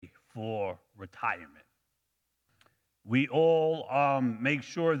for retirement. We all make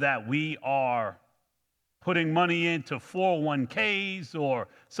sure that we are putting money into 401ks or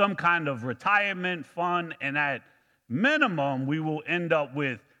some kind of retirement fund, and at minimum, we will end up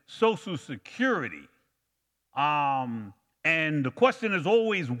with Social Security. And the question is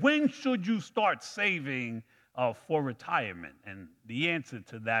always, when should you start saving for retirement? And the answer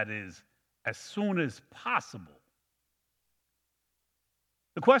to that is as soon as possible.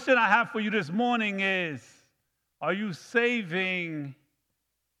 The question I have for you this morning is, are you saving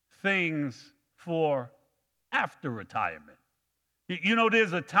things for after retirement? You know,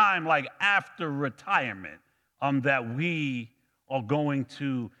 there's a time like after retirement that we are going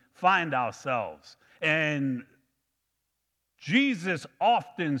to find ourselves. And Jesus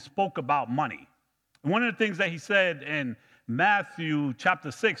often spoke about money. One of the things that he said in Matthew chapter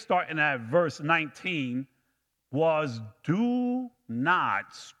 6, starting at verse 19, was, do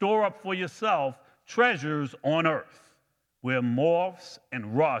not store up for yourself treasures on earth, where moths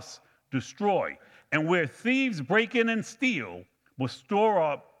and rust destroy, and where thieves break in and steal, but store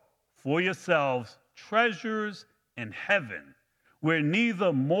up for yourselves treasures in heaven, where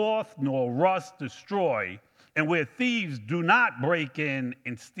neither moth nor rust destroy, and where thieves do not break in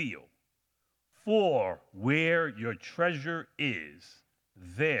and steal. For where your treasure is,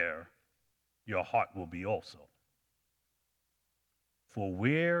 there your heart will be also. For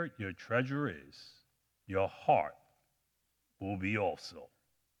where your treasure is, your heart will be also.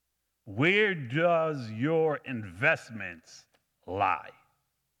 Where does your investments lie?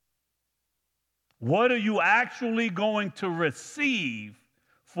 What are you actually going to receive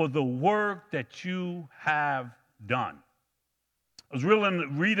for the work that you have done? I was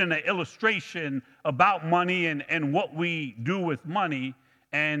reading an illustration about money and what we do with money,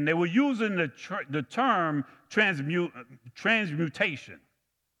 and they were using the term transmutation,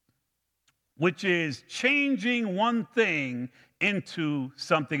 which is changing one thing into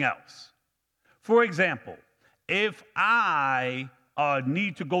something else. For example, if I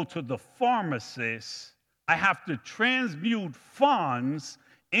need to go to the pharmacist, I have to transmute funds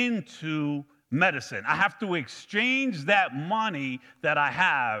into medicine. I have to exchange that money that I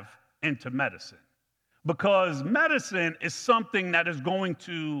have into medicine, because medicine is something that is going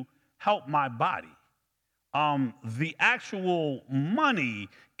to help my body. The actual money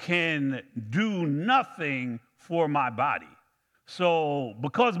can do nothing for my body. So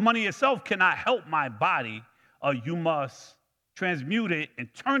because money itself cannot help my body, you must transmute it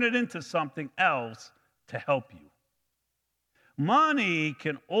and turn it into something else to help you. Money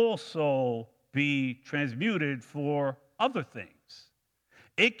can also be transmuted for other things.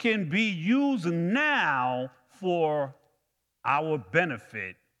 It can be used now for our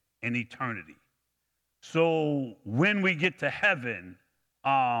benefit in eternity. So when we get to heaven,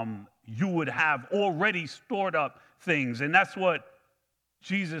 you would have already stored up things. And that's what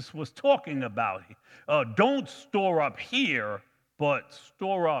Jesus was talking about. Don't store up here, but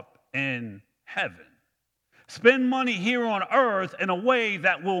store up in heaven. Spend money here on earth in a way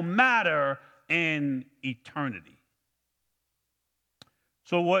that will matter in eternity.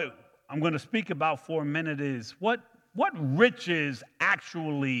 So what I'm going to speak about for a minute is what riches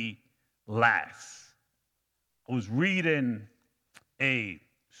actually last. I was reading a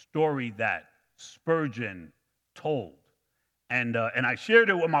story that Spurgeon told, and I shared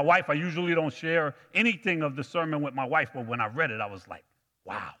it with my wife. I usually don't share anything of the sermon with my wife, but when I read it, I was like,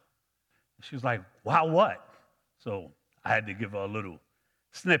 wow. She was like, wow, what? So I had to give her a little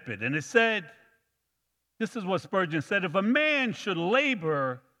snippet. And it said, this is what Spurgeon said: if a man should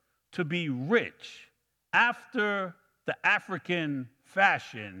labor to be rich after the African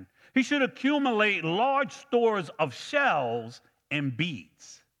fashion, he should accumulate large stores of shells and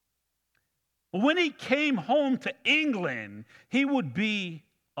beads. But when he came home to England, he would be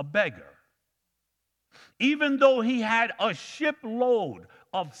a beggar. Even though he had a shipload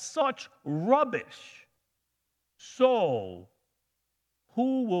of such rubbish, so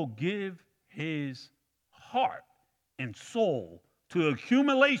who will give his heart and soul to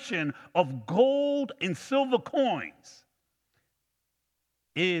accumulation of gold and silver coins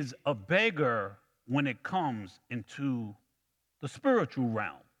is a beggar when it comes into the spiritual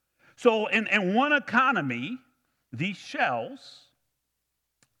realm. So in one economy, these shells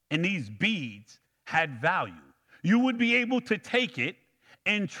and these beads had value. You would be able to take it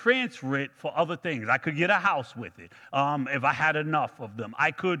and transfer it for other things. I could get a house with it if I had enough of them.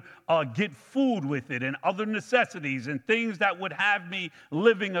 I could get food with it and other necessities and things that would have me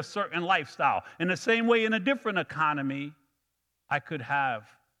living a certain lifestyle. In the same way, in a different economy, I could have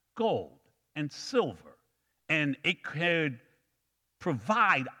gold and silver, and it could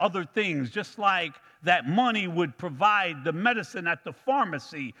provide other things, just like that money would provide the medicine at the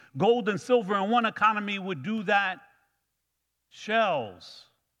pharmacy. Gold and silver in one economy would do that. Shells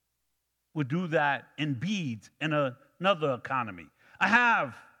would do that, and beads in another economy. I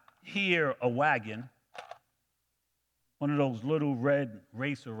have here a wagon, one of those little red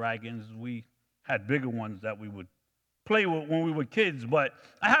racer wagons. We had bigger ones that we would play with when we were kids, but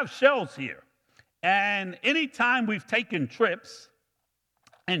I have shells here. And anytime we've taken trips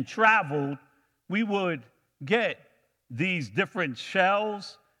and traveled, we would get these different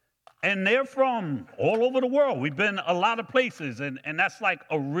shells, and they're from all over the world. We've been a lot of places, and that's like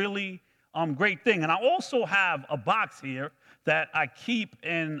a really great thing. And I also have a box here that I keep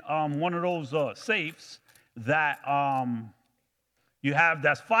in one of those safes that you have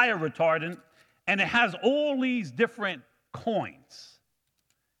that's fire retardant, and it has all these different coins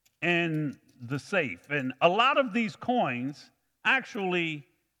in the safe. And a lot of these coins, actually,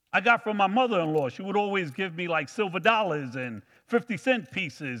 I got from my mother-in-law. She would always give me like silver dollars and 50-cent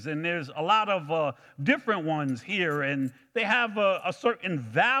pieces, and there's a lot of different ones here, and they have a certain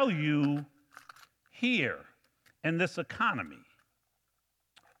value here in this economy.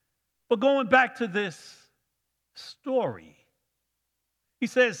 But going back to this story, he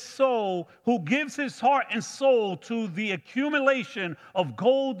says, so who gives his heart and soul to the accumulation of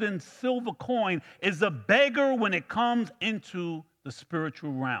gold and silver coin is a beggar when it comes into the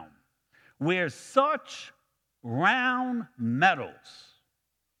spiritual realm, where such round metals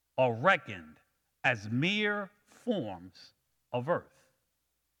are reckoned as mere forms of earth,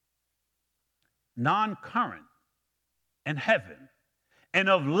 non-current in heaven, and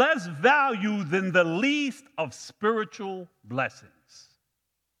of less value than the least of spiritual blessings.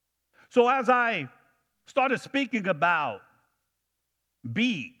 So as I started speaking about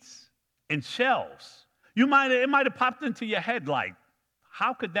beads and shells, it might have popped into your head like,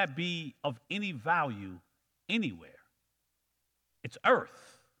 how could that be of any value anywhere? It's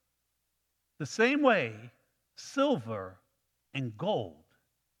earth. The same way silver and gold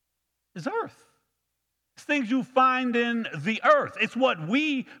is earth. It's things you find in the earth. It's what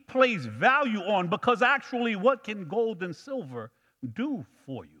we place value on, because actually, what can gold and silver do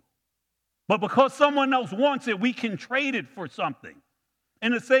for you? But because someone else wants it, we can trade it for something.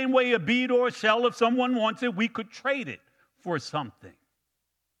 In the same way, a bead or a shell, if someone wants it, we could trade it for something.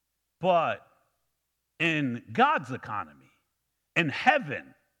 But in God's economy, in heaven,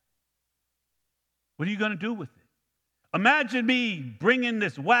 what are you going to do with it? Imagine me bringing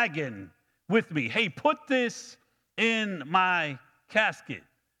this wagon with me. Hey, put this in my casket.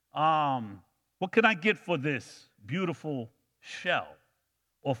 What can I get for this beautiful shell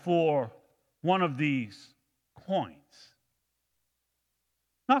or for one of these coins?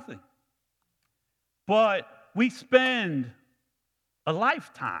 Nothing. But we spend a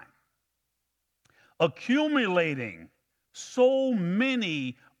lifetime accumulating so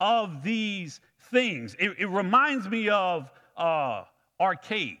many of these things. It reminds me of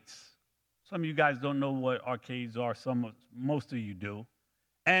arcades. Some of you guys don't know what arcades are. Most of you do.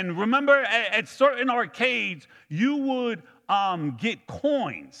 And remember, at certain arcades, you would get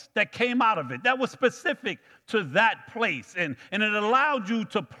coins that came out of it that was specific to that place, and it allowed you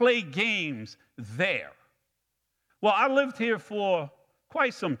to play games there. Well, I lived here for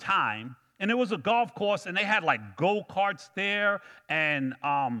quite some time, and it was a golf course, and they had like go-karts there, and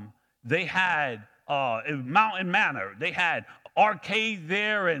they had Mountain Manor. They had arcade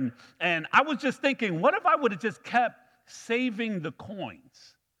there, and I was just thinking, what if I would have just kept saving the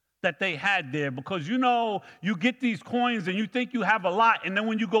coins that they had there? Because you get these coins and you think you have a lot, and then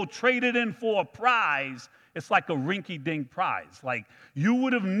when you go trade it in for a prize, it's like a rinky-dink prize. Like, you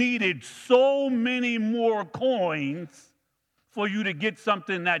would have needed so many more coins for you to get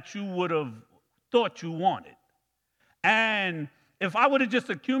something that you would have thought you wanted. And if I would have just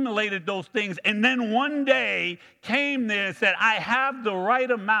accumulated those things and then one day came there and said, I have the right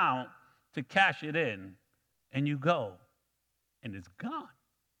amount to cash it in, and you go, and it's gone.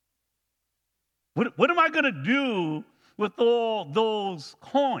 What am I going to do with all those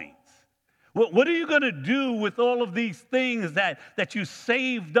coins? What are you going to do with all of these things that you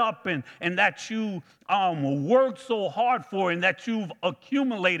saved up and that you worked so hard for and that you've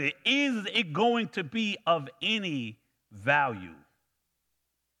accumulated? Is it going to be of any value?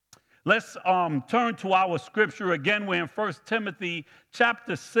 Let's turn to our scripture again. We're in 1 Timothy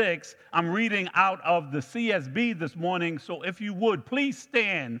chapter 6. I'm reading out of the CSB this morning, so if you would, please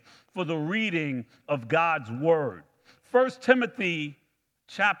stand for the reading of God's word. 1 Timothy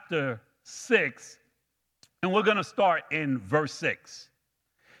chapter 6, and we're going to start in verse 6.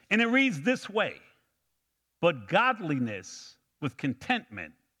 And it reads this way: but godliness with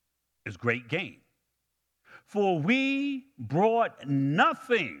contentment is great gain. For we brought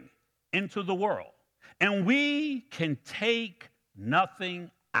nothing into the world, and we can take nothing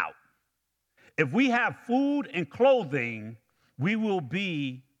out. If we have food and clothing, we will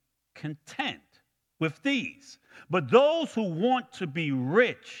be content with these. But those who want to be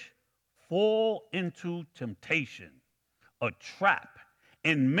rich fall into temptation, a trap,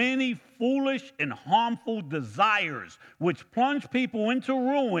 and many foolish and harmful desires which plunge people into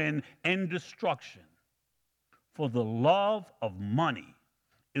ruin and destruction. For the love of money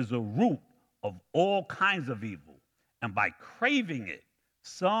is a root of all kinds of evil, and by craving it,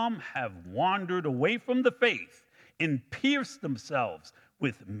 some have wandered away from the faith and pierced themselves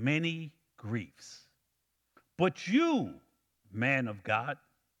with many griefs. But you, man of God,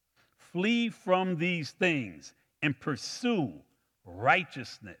 flee from these things and pursue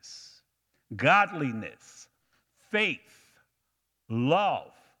righteousness, godliness, faith,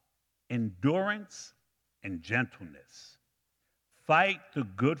 love, endurance, and gentleness. Fight the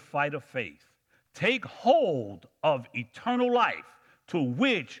good fight of faith. Take hold of eternal life, to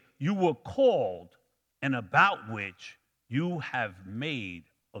which you were called and about which you have made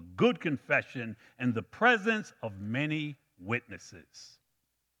a good confession in the presence of many witnesses.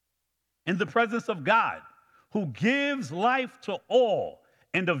 In the presence of God, who gives life to all,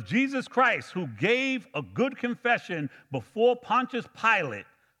 and of Jesus Christ, who gave a good confession before Pontius Pilate,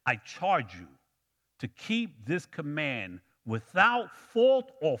 I charge you to keep this command without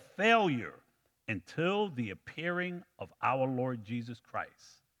fault or failure until the appearing of our Lord Jesus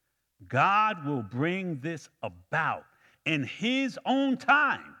Christ. God will bring this about in his own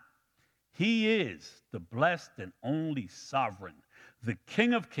time. He is the blessed and only sovereign, the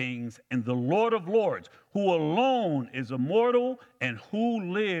King of kings and the Lord of lords, who alone is immortal and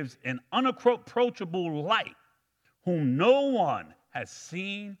who lives in unapproachable light, whom no one has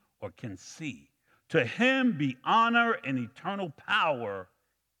seen or can see. To him be honor and eternal power.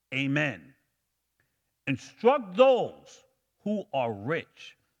 Amen. Instruct those who are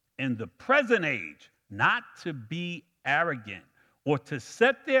rich in the present age not to be arrogant or to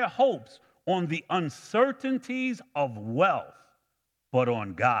set their hopes on the uncertainties of wealth, but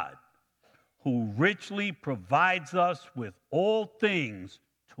on God, who richly provides us with all things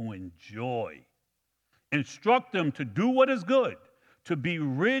to enjoy. Instruct them to do what is good, to be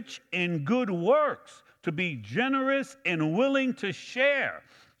rich in good works, to be generous and willing to share,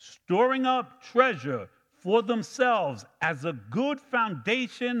 storing up treasure for themselves as a good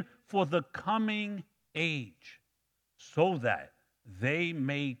foundation for the coming age, so that they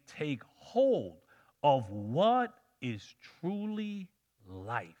may take hold of what is truly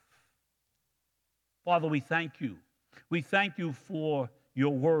life. Father, we thank you. We thank you for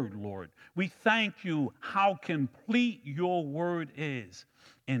your word, Lord. We thank you how complete your word is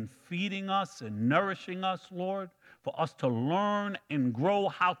in feeding us and nourishing us, Lord, for us to learn and grow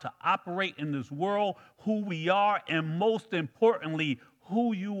how to operate in this world, who we are, and most importantly,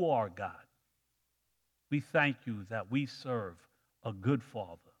 who you are, God. We thank you that we serve a good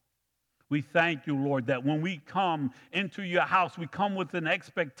Father. We thank you, Lord, that when we come into your house, we come with an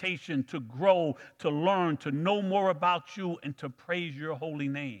expectation to grow, to learn, to know more about you, and to praise your holy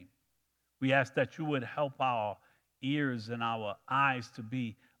name. We ask that you would help our ears and our eyes to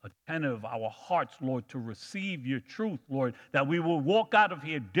be attentive, our hearts, Lord, to receive your truth, Lord, that we will walk out of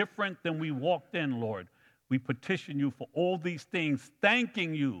here different than we walked in, Lord. We petition you for all these things,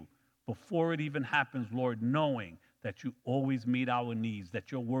 thanking you before it even happens, Lord, knowing that you always meet our needs,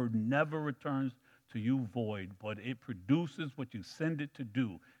 that your word never returns to you void, but it produces what you send it to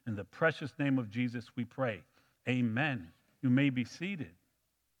do. In the precious name of Jesus, we pray. Amen. You may be seated.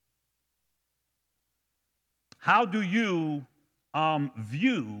 How do you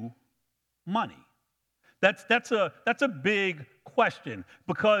view money? That's a big question,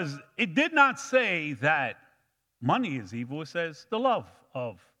 because it did not say that money is evil. It says the love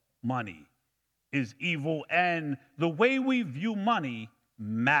of money is evil, and the way we view money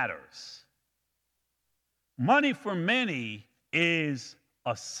matters. Money for many is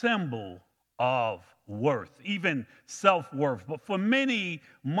a symbol of worth, even self-worth. But for many,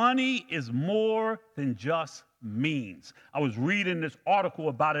 money is more than just means. I was reading this article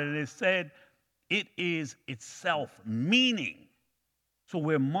about it, and it said it is itself meaning. So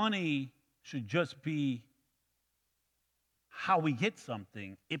where money should just be how we get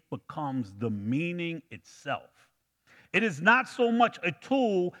something, it becomes the meaning itself. It is not so much a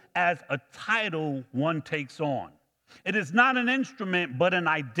tool as a title one takes on. It is not an instrument, but an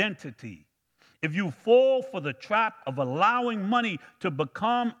identity. If you fall for the trap of allowing money to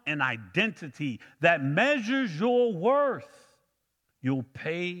become an identity that measures your worth, you'll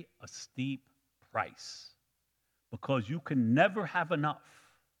pay a steep price because you can never have enough.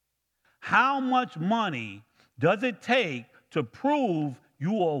 How much money does it take to prove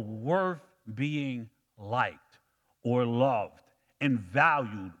you are worth being liked or loved and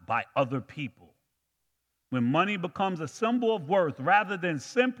valued by other people? When money becomes a symbol of worth rather than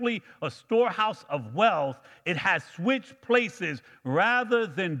simply a storehouse of wealth, it has switched places. Rather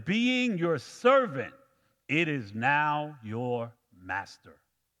than being your servant, it is now your master.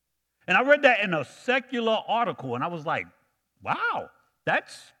 And I read that in a secular article, and I was like, wow,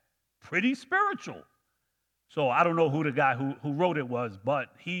 that's pretty spiritual. So I don't know who the guy who wrote it was, but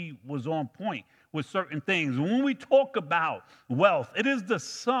he was on point with certain things. When we talk about wealth, it is the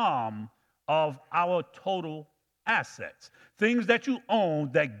sum of our total assets, things that you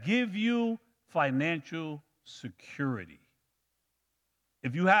own that give you financial security.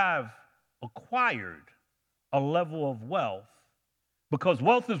 If you have acquired a level of wealth, because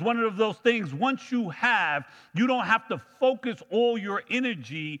wealth is one of those things, once you have, you don't have to focus all your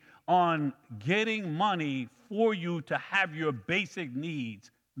energy on getting money for you to have your basic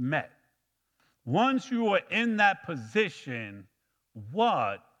needs met. Once you are in that position,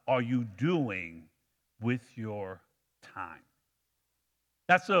 what are you doing with your time?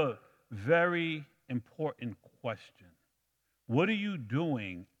 That's a very important question. What are you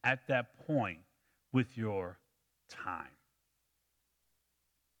doing at that point with your time?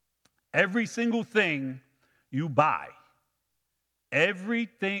 Every single thing you buy,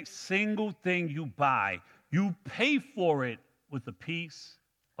 single thing you buy, you pay for it with a piece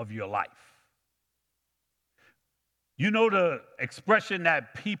of your life. You know the expression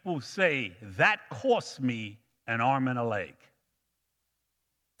that people say, that cost me an arm and a leg.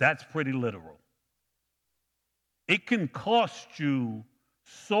 That's pretty literal. It can cost you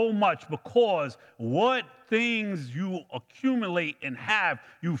so much because what things you accumulate and have,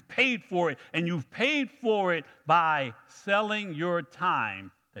 you've paid for it, and you've paid for it by selling your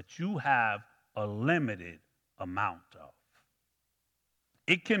time that you have a limited amount of.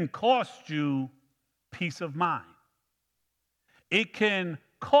 It can cost you peace of mind. It can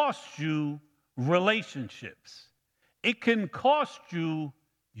cost you relationships. It can cost you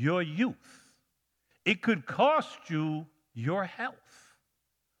your youth. It could cost you your health.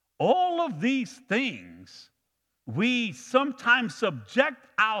 All of these things we sometimes subject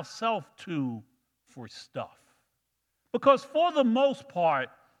ourselves to for stuff. Because for the most part,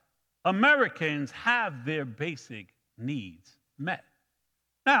 Americans have their basic needs met.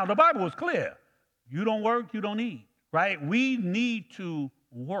 Now, the Bible is clear. You don't work, you don't eat, right? We need to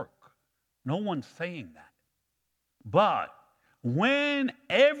work. No one's saying that. But when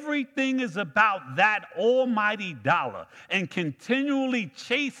everything is about that almighty dollar and continually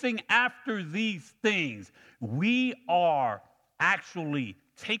chasing after these things, we are actually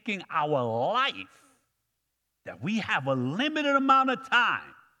taking our life, that we have a limited amount of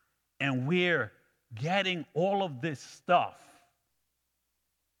time, and we're getting all of this stuff,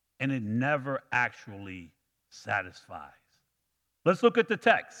 and it never actually satisfies. Let's look at the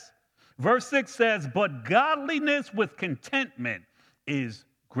text. Verse 6 says, but godliness with contentment is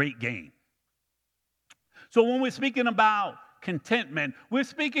great gain. So when we're speaking about contentment, we're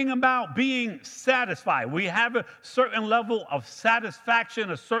speaking about being satisfied. We have a certain level of satisfaction,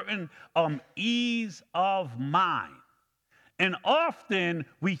 a certain ease of mind. And often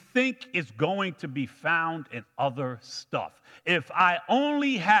we think it's going to be found in other stuff. If I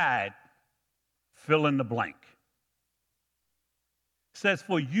only had, fill in the blank. It says,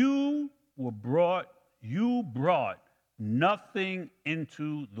 for you brought nothing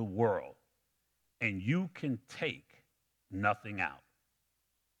into the world, and you can take nothing out.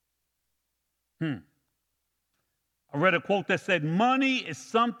 I read a quote that said, money is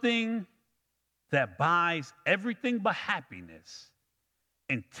something that buys everything but happiness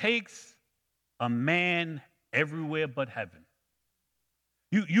and takes a man everywhere but heaven.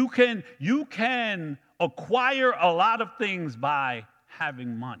 You can acquire a lot of things by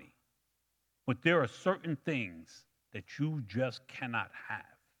having money, but there are certain things that you just cannot have.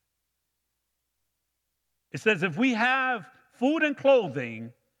 It says if we have food and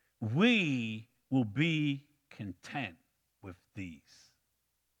clothing, we will be content with these.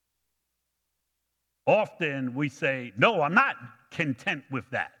 Often we say, no, I'm not content with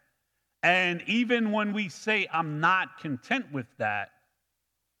that. And even when we say I'm not content with that,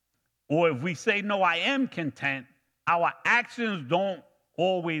 or if we say, no, I am content, our actions don't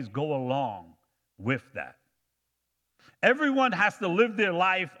always go along with that. Everyone has to live their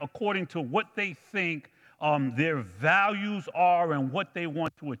life according to what they think their values are and what they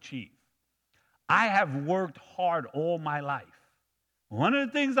want to achieve. I have worked hard all my life. One of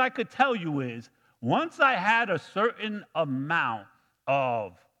the things I could tell you is once I had a certain amount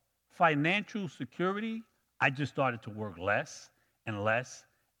of financial security, I just started to work less and less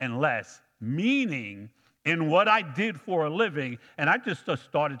and less, meaning in what I did for a living, and I just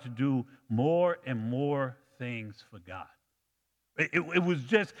started to do more and more things for God. It was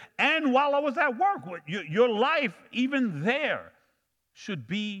just, and while I was at work, your life, even there, should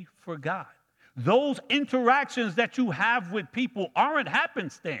be for God. Those interactions that you have with people aren't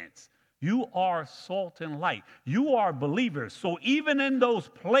happenstance. You are salt and light. You are believers. So even in those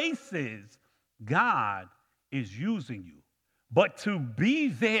places, God is using you. But to be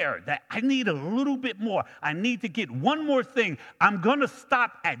there, that I need a little bit more. I need to get one more thing. I'm going to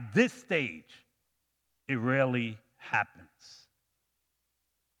stop at this stage. It rarely happens.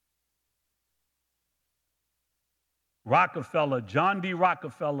 Rockefeller, John D.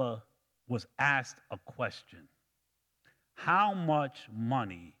 Rockefeller, was asked a question. How much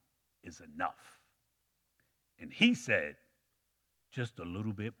money is enough? And he said, just a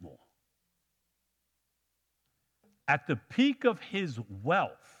little bit more. At the peak of his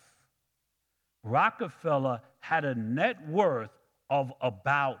wealth, Rockefeller had a net worth of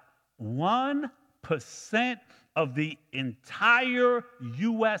about 1% of the entire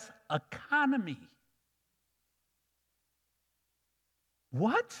U.S. economy.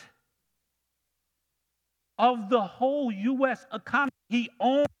 What? Of the whole U.S. economy. He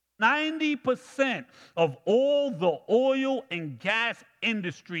owned 90% of all the oil and gas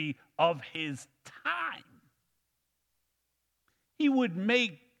industry of his time. He would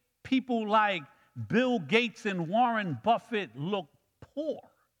make people like Bill Gates and Warren Buffett look poor.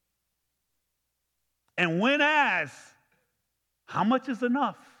 And when asked, how much is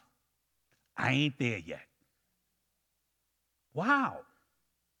enough? I ain't there yet. Wow.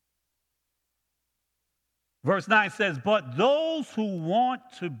 Verse 9 says, but those who want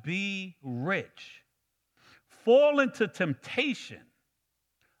to be rich fall into temptation,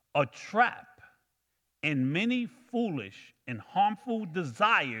 a trap, and many foolish and harmful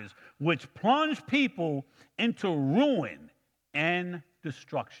desires which plunge people into ruin and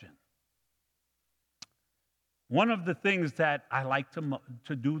destruction. One of the things that I like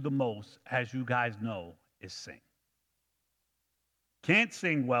to do the most, as you guys know, is sing. Can't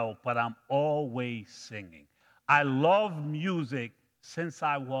sing well, but I'm always singing. I love music since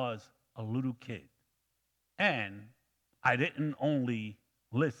I was a little kid. And I didn't only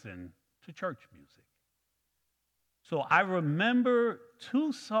listen to church music. So I remember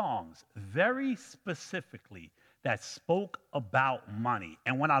 2 songs very specifically that spoke about money.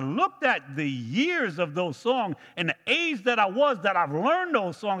 And when I looked at the years of those songs and the age that I was that I've learned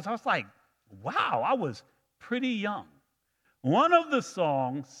those songs, I was like, wow, I was pretty young. One of the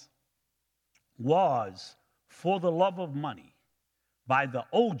songs was For the Love of Money by the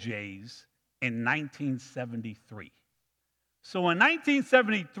OJs in 1973. So in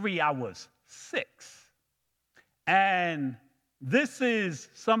 1973, I was 6. And this is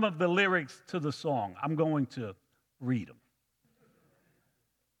some of the lyrics to the song. I'm going to read them.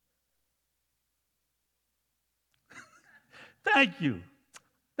 Thank you.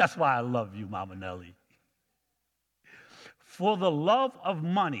 That's why I love you, Mama Nelly. For the love of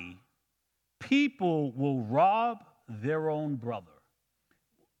money, people will rob their own brother.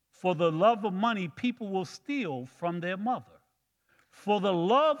 For the love of money, people will steal from their mother. For the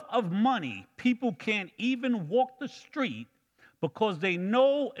love of money, people can't even walk the street because they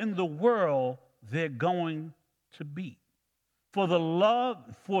know in the world they're going to beat. For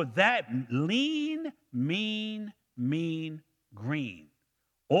that lean, mean, green,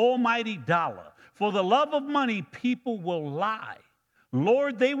 almighty dollar. For the love of money, people will lie.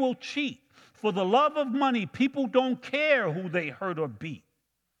 Lord, they will cheat. For the love of money, people don't care who they hurt or beat.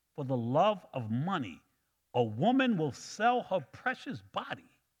 For the love of money, a woman will sell her precious body.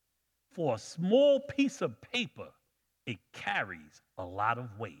 For a small piece of paper, it carries a lot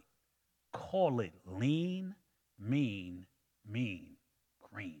of weight. Call it lean, mean,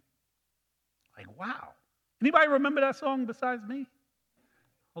 green. Like, wow. Anybody remember that song besides me?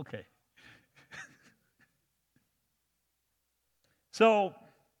 Okay. So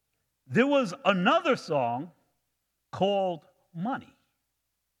there was another song called Money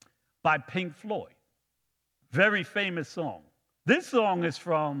by Pink Floyd. Very famous song. This song is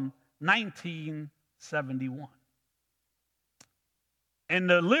from 1971. And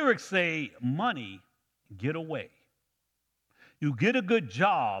the lyrics say, money, get away. You get a good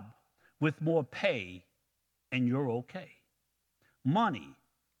job with more pay and you're okay. Money,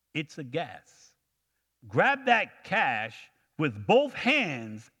 it's a gas. Grab that cash with both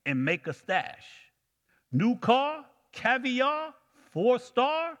hands and make a stash. New car, caviar,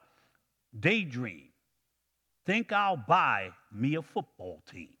 4-star, daydream. Think I'll buy me a football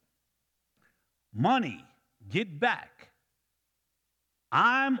team. Money, get back.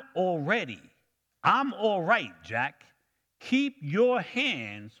 I'm all right, Jack. Keep your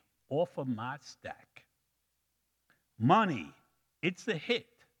hands off of my stack. Money, it's a hit.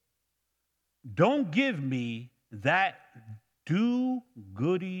 Don't give me that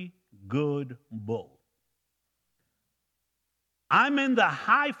do-goody good bull. I'm in the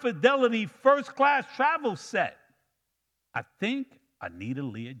high-fidelity first-class travel set. I think I need a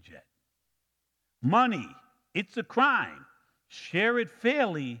Learjet. Money, it's a crime. Share it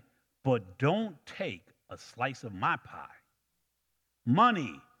fairly, but don't take a slice of my pie.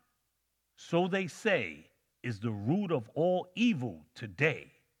 Money, so they say, is the root of all evil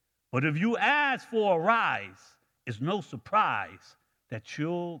today. But if you ask for a rise, it's no surprise that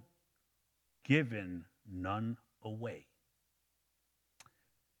you're giving none away.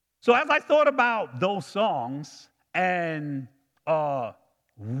 So as I thought about those songs and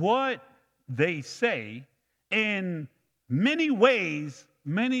what they say, in many ways,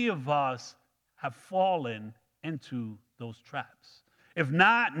 many of us have fallen into those traps. If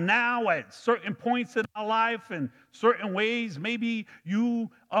not now, at certain points in our life and certain ways, maybe you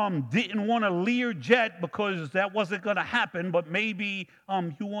didn't want a Learjet because that wasn't going to happen, but maybe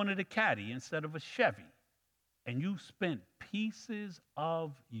you wanted a Caddy instead of a Chevy. And you spent pieces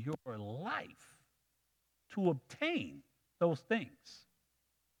of your life to obtain those things.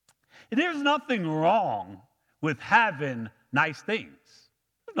 And there's nothing wrong with having nice things.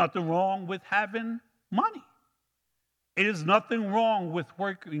 There's nothing wrong with having money. It is nothing wrong with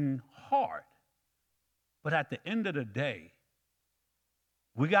working hard. But at the end of the day,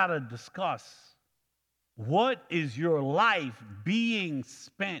 we got to discuss, what is your life being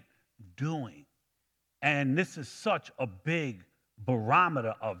spent doing? And this is such a big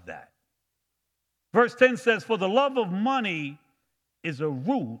barometer of that. Verse 10 says, for the love of money is a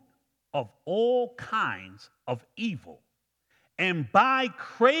root of all kinds of evil. And by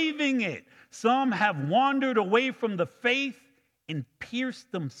craving it, some have wandered away from the faith and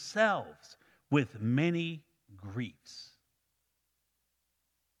pierced themselves with many griefs.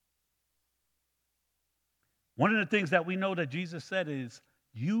 One of the things that we know that Jesus said is,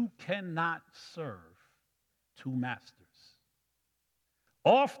 you cannot serve two masters.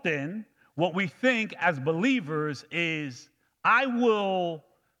 Often, what we think as believers is, I will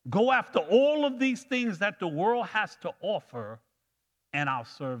go after all of these things that the world has to offer, and I'll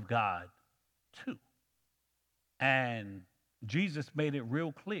serve God too. And Jesus made it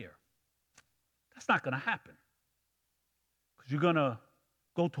real clear. That's not going to happen. Because you're going to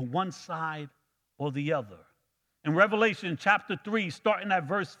go to one side or the other. In Revelation chapter 3, starting at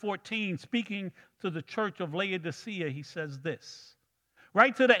verse 14, speaking to the church of Laodicea, he says this.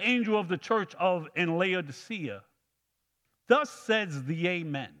 Write to the angel of the church in Laodicea, thus says the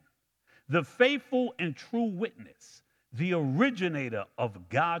Amen, the faithful and true witness, the originator of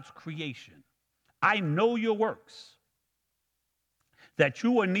God's creation. I know your works, that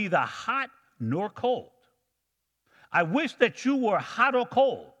you are neither hot nor cold. I wish that you were hot or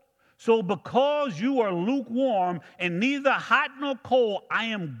cold. So because you are lukewarm and neither hot nor cold, I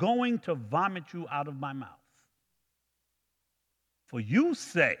am going to vomit you out of my mouth. For you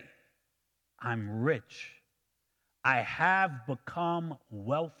say, I'm rich. I have become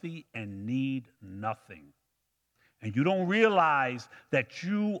wealthy and need nothing. And you don't realize that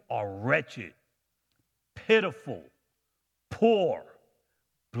you are wretched, pitiful, poor,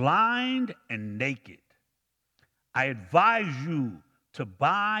 blind, and naked. I advise you to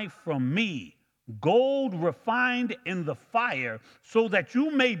buy from me gold refined in the fire so that you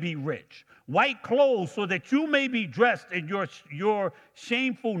may be rich, white clothes so that you may be dressed and your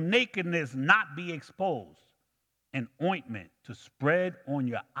shameful nakedness not be exposed, and ointment to spread on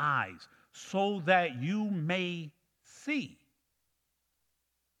your eyes so that you may see.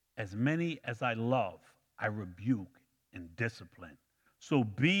 As many as I love, I rebuke and discipline. So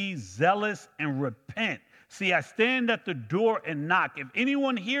be zealous and repent. See, I stand at the door and knock. If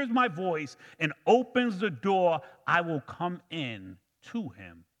anyone hears my voice and opens the door, I will come in to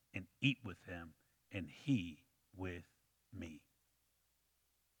him and eat with him, and he with me.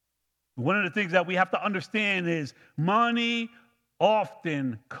 One of the things that we have to understand is money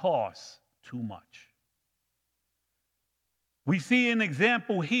often costs too much. We see an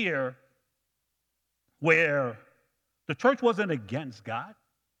example here where the church wasn't against God,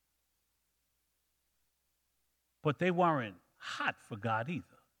 but they weren't hot for God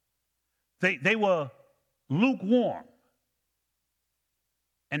either. They were lukewarm,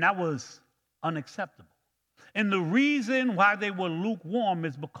 and that was unacceptable. And the reason why they were lukewarm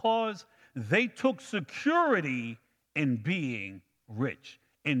is because they took security in being rich,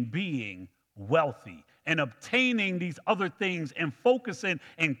 in being wealthy, and obtaining these other things and focusing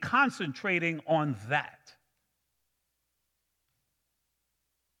and concentrating on that.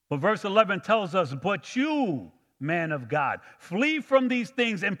 But verse 11 tells us, but you, man of God, flee from these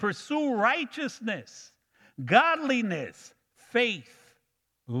things and pursue righteousness, godliness, faith,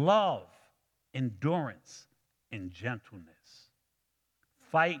 love, endurance, and gentleness.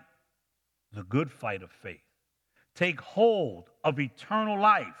 Fight the good fight of faith. Take hold of eternal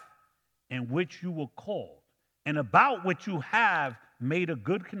life in which you were called, and about which you have made a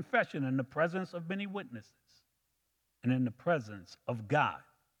good confession in the presence of many witnesses and in the presence of God,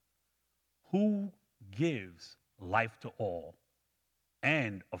 who gives life to all,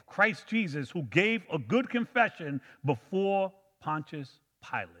 and of Christ Jesus, who gave a good confession before Pontius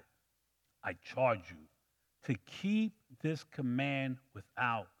Pilate. I charge you to keep this command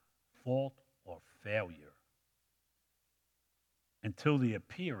without fault or failure until the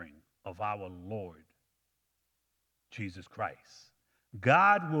appearing of our Lord Jesus Christ.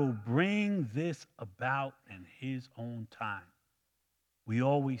 God will bring this about in his own time. We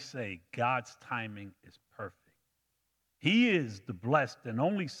always say God's timing is perfect. He is the blessed and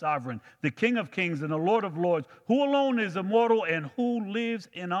only sovereign, the King of kings and the Lord of lords, who alone is immortal and who lives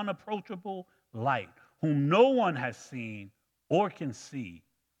in unapproachable light, whom no one has seen or can see.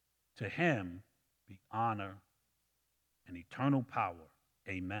 To him be honor and eternal power.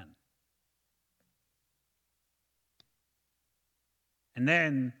 Amen. And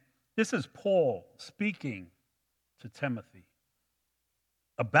then this is Paul speaking to Timothy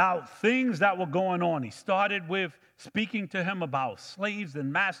about things that were going on. He started with speaking to him about slaves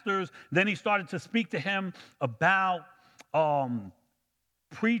and masters. Then he started to speak to him about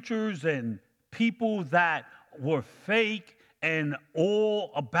preachers and people that were fake and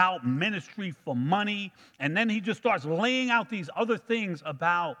all about ministry for money. And then he just starts laying out these other things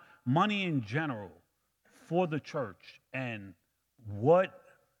about money in general for the church and what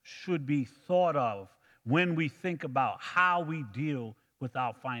should be thought of when we think about how we deal with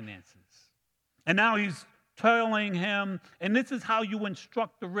our finances. And now he's telling him, and this is how you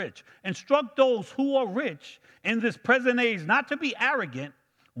instruct the rich. Instruct those who are rich in this present age not to be arrogant.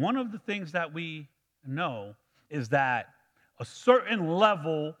 One of the things that we know is that a certain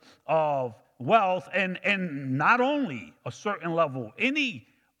level of wealth, and not only a certain level, any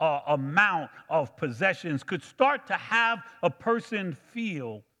amount of possessions could start to have a person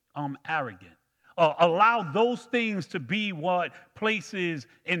feel arrogant. Allow those things to be what places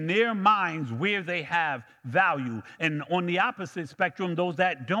in their minds where they have value. And on the opposite spectrum, those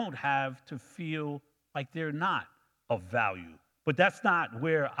that don't have to feel like they're not of value. But that's not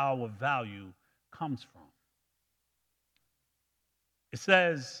where our value comes from. It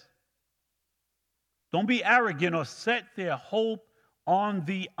says, don't be arrogant or set their hope on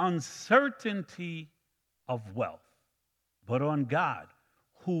the uncertainty of wealth, but on God,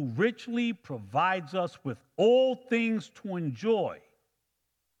 who richly provides us with all things to enjoy.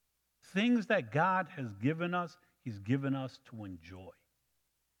 Things that God has given us, he's given us to enjoy.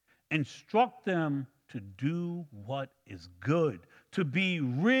 Instruct them to do what is good, to be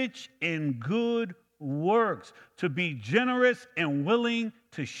rich in good works, to be generous and willing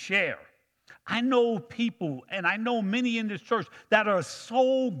to share. I know people, and I know many in this church that are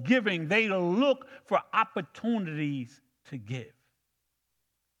so giving, they look for opportunities to give.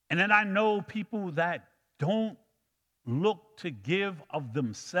 And then I know people that don't look to give of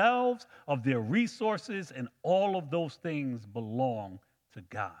themselves, of their resources, and all of those things belong to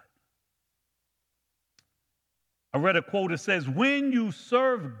God. I read a quote that says, when you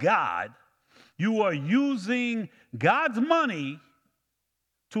serve God, you are using God's money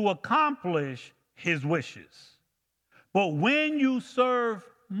to accomplish his wishes. But when you serve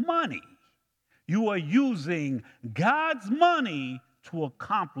money, you are using God's money to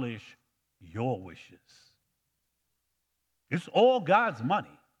accomplish your wishes. It's all God's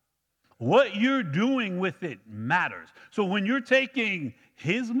money. What you're doing with it matters. So when you're taking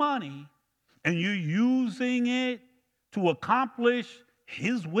his money and you're using it to accomplish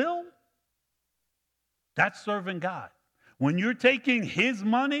his will, that's serving God. When you're taking his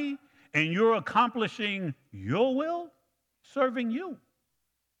money and you're accomplishing your will, serving you.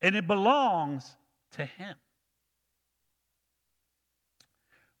 And it belongs to him.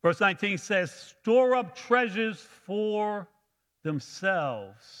 Verse 19 says, store up treasures for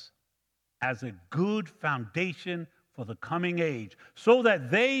themselves as a good foundation for the coming age, so that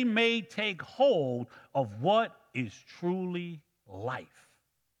they may take hold of what is truly life.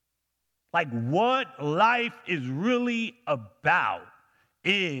 Like what life is really about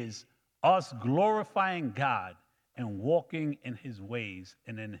is us glorifying God and walking in his ways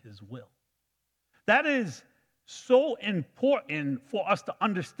and in his will. That is so important for us to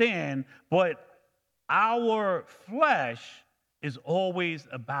understand, but our flesh is always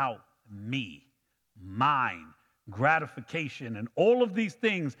about me, mine, gratification, and all of these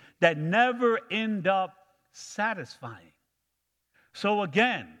things that never end up satisfying. So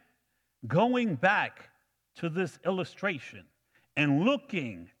again, going back to this illustration and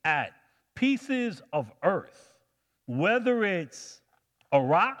looking at pieces of earth, whether it's a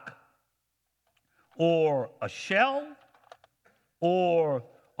rock or a shell or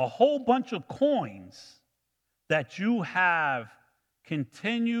a whole bunch of coins that you have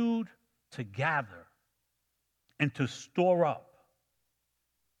continued to gather and to store up,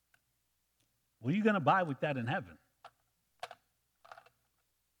 what are you going to buy with that in heaven?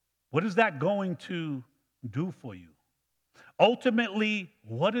 What is that going to do for you? Ultimately,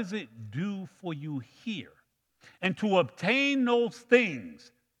 what does it do for you here? And to obtain those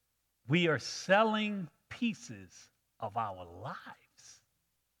things, we are selling pieces of our lives.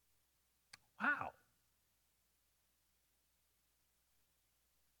 Wow.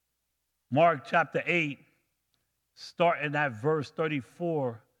 Mark chapter 8, starting at verse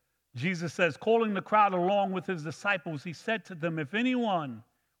 34, Jesus says, calling the crowd along with his disciples, he said to them, if anyone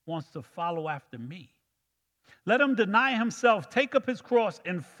wants to follow after me, let him deny himself, take up his cross,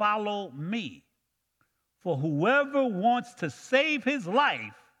 and follow me. For whoever wants to save his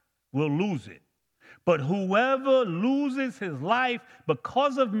life will lose it. But whoever loses his life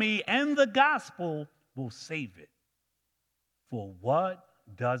because of me and the gospel will save it. For what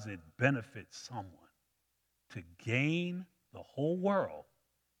does it benefit someone to gain the whole world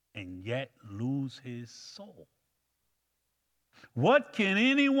and yet lose his soul? What can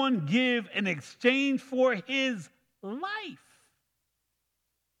anyone give in exchange for his life?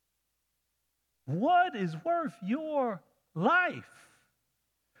 What is worth your life?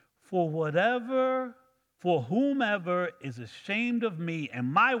 For whomever is ashamed of me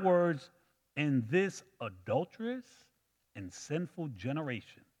and my words in this adulterous and sinful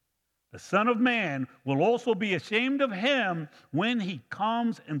generation, the Son of Man will also be ashamed of him when he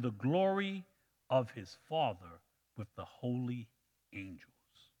comes in the glory of his Father with the holy angels.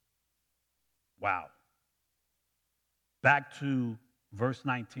 Wow. Back to verse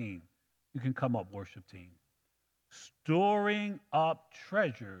 19. You can come up, worship team. Storing up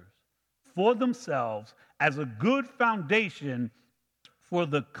treasures for themselves as a good foundation for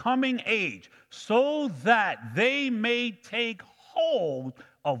the coming age, so that they may take hold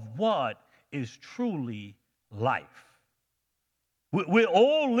of what is truly life. We're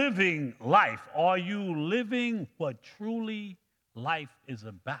all living life. Are you living what truly life is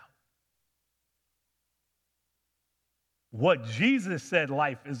about? What Jesus said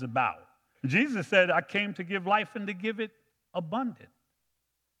life is about. Jesus said, I came to give life and to give it abundant.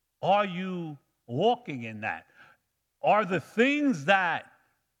 Are you walking in that? Are the things that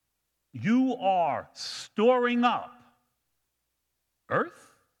you are storing up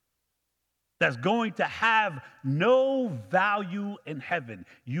earth that's going to have no value in heaven?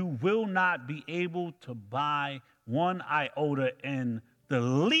 You will not be able to buy one iota in the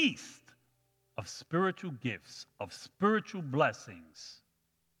least of spiritual gifts, of spiritual blessings,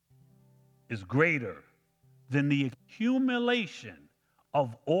 is greater than the accumulation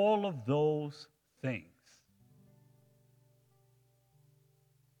of all of those things.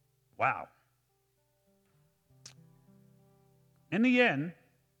 Wow. In the end,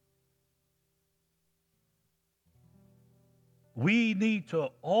 we need to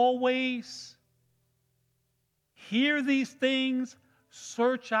always hear these things,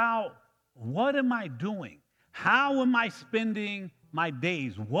 search out, what am I doing? How am I spending my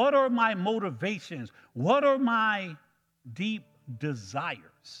days? What are my motivations? What are my deep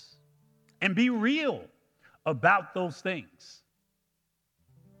desires? And be real about those things.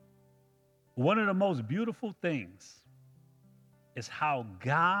 One of the most beautiful things is how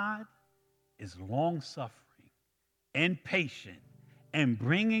God is long-suffering and patient and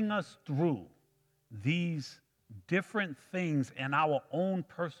bringing us through these different things in our own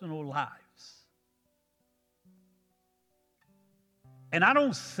personal lives. And I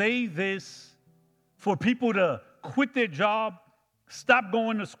don't say this for people to quit their job, stop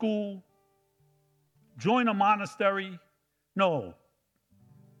going to school, join a monastery. No.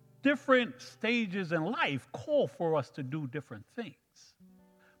 Different stages in life call for us to do different things.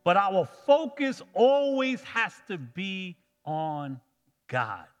 But our focus always has to be on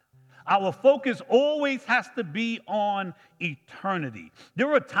God. Our focus always has to be on eternity.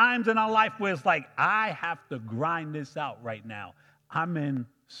 There are times in our life where it's like, I have to grind this out right now. I'm in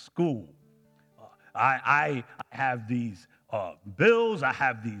school. I have these bills, I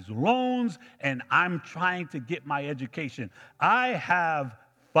have these loans, and I'm trying to get my education. I have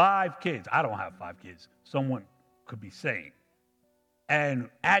 5 kids. I don't have 5 kids. Someone could be saying. And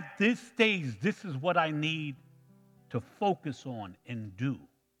at this stage, this is what I need to focus on and do.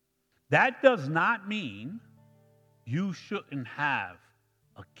 That does not mean you shouldn't have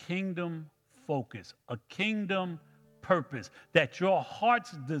a kingdom focus, a kingdom purpose, that your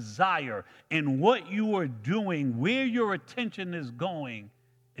heart's desire in what you are doing, where your attention is going,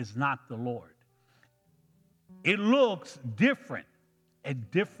 is not the Lord. It looks different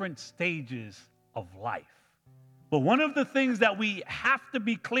at different stages of life. But one of the things that we have to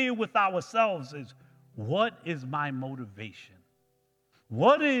be clear with ourselves is, what is my motivation?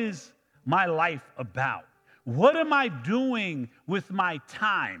 What is my life about? What am I doing with my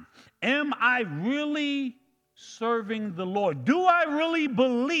time? Am I really serving the Lord? Do I really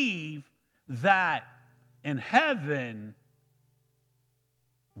believe that in heaven,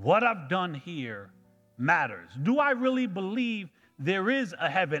 what I've done here matters? Do I really believe there is a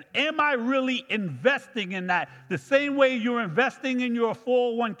heaven? Am I really investing in that the same way you're investing in your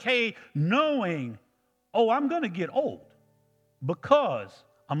 401k, knowing, oh, I'm going to get old because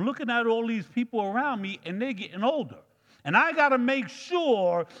I'm looking at all these people around me and they're getting older. And I got to make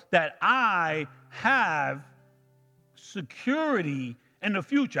sure that I have security in the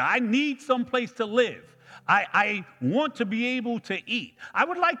future. I need some place to live. I want to be able to eat. I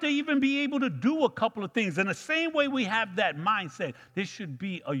would like to even be able to do a couple of things. In the same way we have that mindset, there should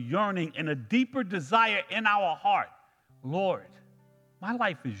be a yearning and a deeper desire in our heart. Lord, my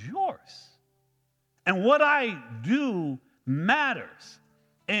life is yours. And what I do matters.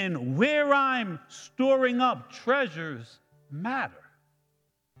 And where I'm storing up treasures matter.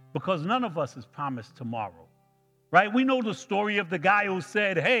 Because none of us is promised tomorrow. Right? We know the story of the guy who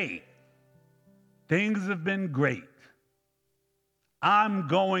said, hey, things have been great. I'm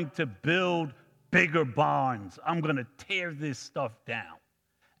going to build bigger barns. I'm going to tear this stuff down.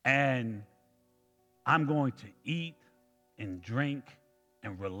 And I'm going to eat and drink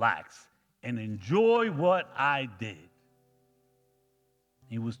and relax and enjoy what I did.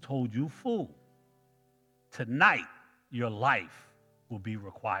 He was told, you fool, tonight your life will be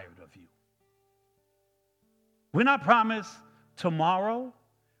required of you. We're not promised tomorrow.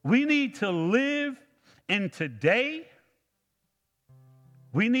 We need to live in today.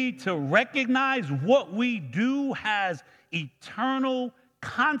 We need to recognize what we do has eternal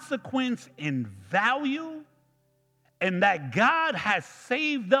consequence and value, and that God has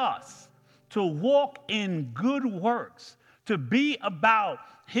saved us to walk in good works, to be about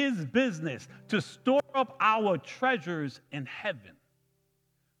his business, to store up our treasures in heaven.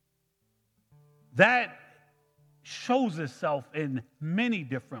 That shows itself in many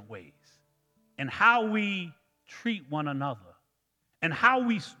different ways, in how we treat one another, and how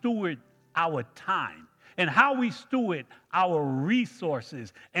we steward our time, and how we steward our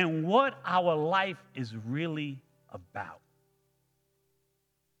resources, and what our life is really about.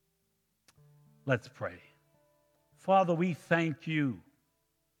 Let's pray. Father, we thank you.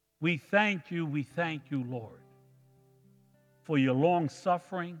 We thank you, Lord, for your long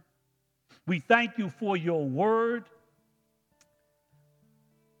suffering. We thank you for your word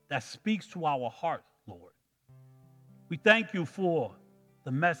that speaks to our heart, Lord. We thank you for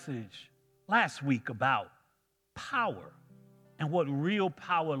the message last week about power and what real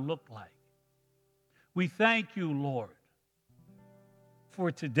power looked like. We thank you, Lord,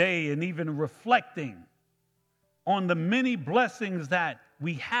 for today and even reflecting on the many blessings that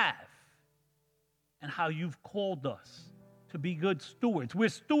we have and how you've called us to be good stewards. We're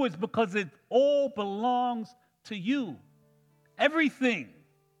stewards because it all belongs to you. Everything,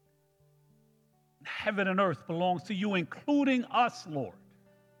 heaven and earth, belongs to you, including us, Lord.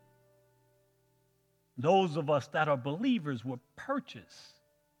 Those of us that are believers were purchased.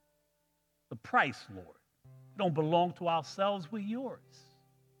 The price, Lord. We don't belong to ourselves, we're yours.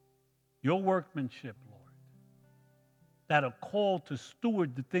 Your workmanship, Lord, that are called to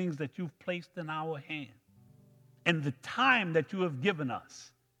steward the things that you've placed in our hand and the time that you have given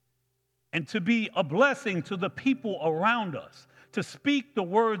us, and to be a blessing to the people around us, to speak the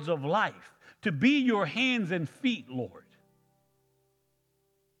words of life, to be your hands and feet, Lord.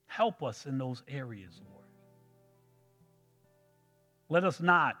 Help us in those areas, Lord. Let us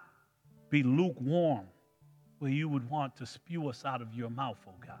not be lukewarm where you would want to spew us out of your mouth,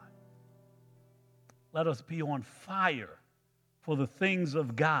 oh God. Let us be on fire for the things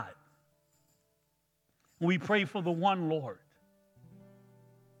of God, We pray for the one, Lord,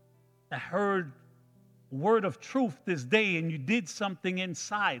 that heard a word of truth this day and you did something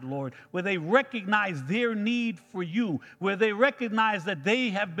inside, Lord, where they recognize their need for you, where they recognize that they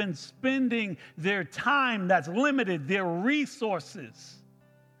have been spending their time that's limited, their resources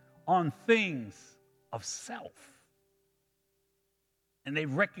on things of self. And they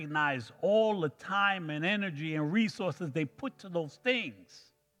recognize all the time and energy and resources they put to those things,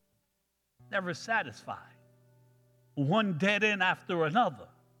 never satisfied. One dead end after another.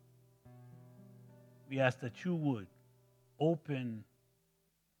 We ask that you would open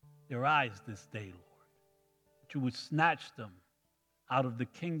their eyes this day, Lord. That you would snatch them out of the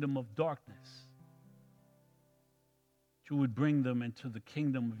kingdom of darkness. That you would bring them into the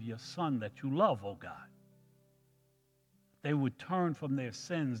kingdom of your Son that you love, oh God. They would turn from their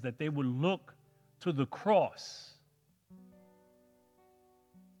sins, that they would look to the cross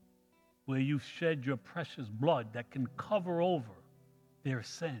where you've shed your precious blood that can cover over their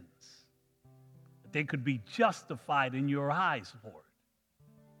sins. That they could be justified in your eyes, Lord.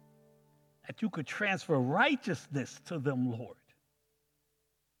 That you could transfer righteousness to them, Lord.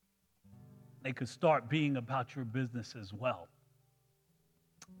 They could start being about your business as well.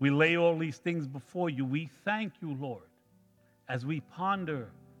 We lay all these things before you. We thank you, Lord, as we ponder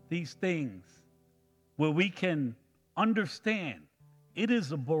these things, where we can understand it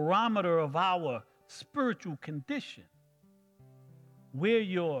is a barometer of our spiritual condition. Where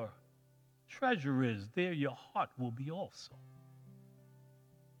your treasure is, there your heart will be also.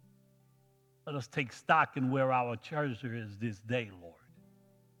 Let us take stock in where our treasure is this day, Lord.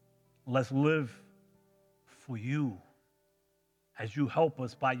 Let's live for you as you help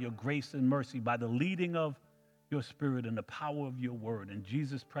us by your grace and mercy, by the leading of your Spirit and the power of your word. In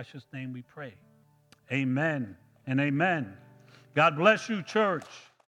Jesus' precious name we pray. Amen and amen. God bless you, church.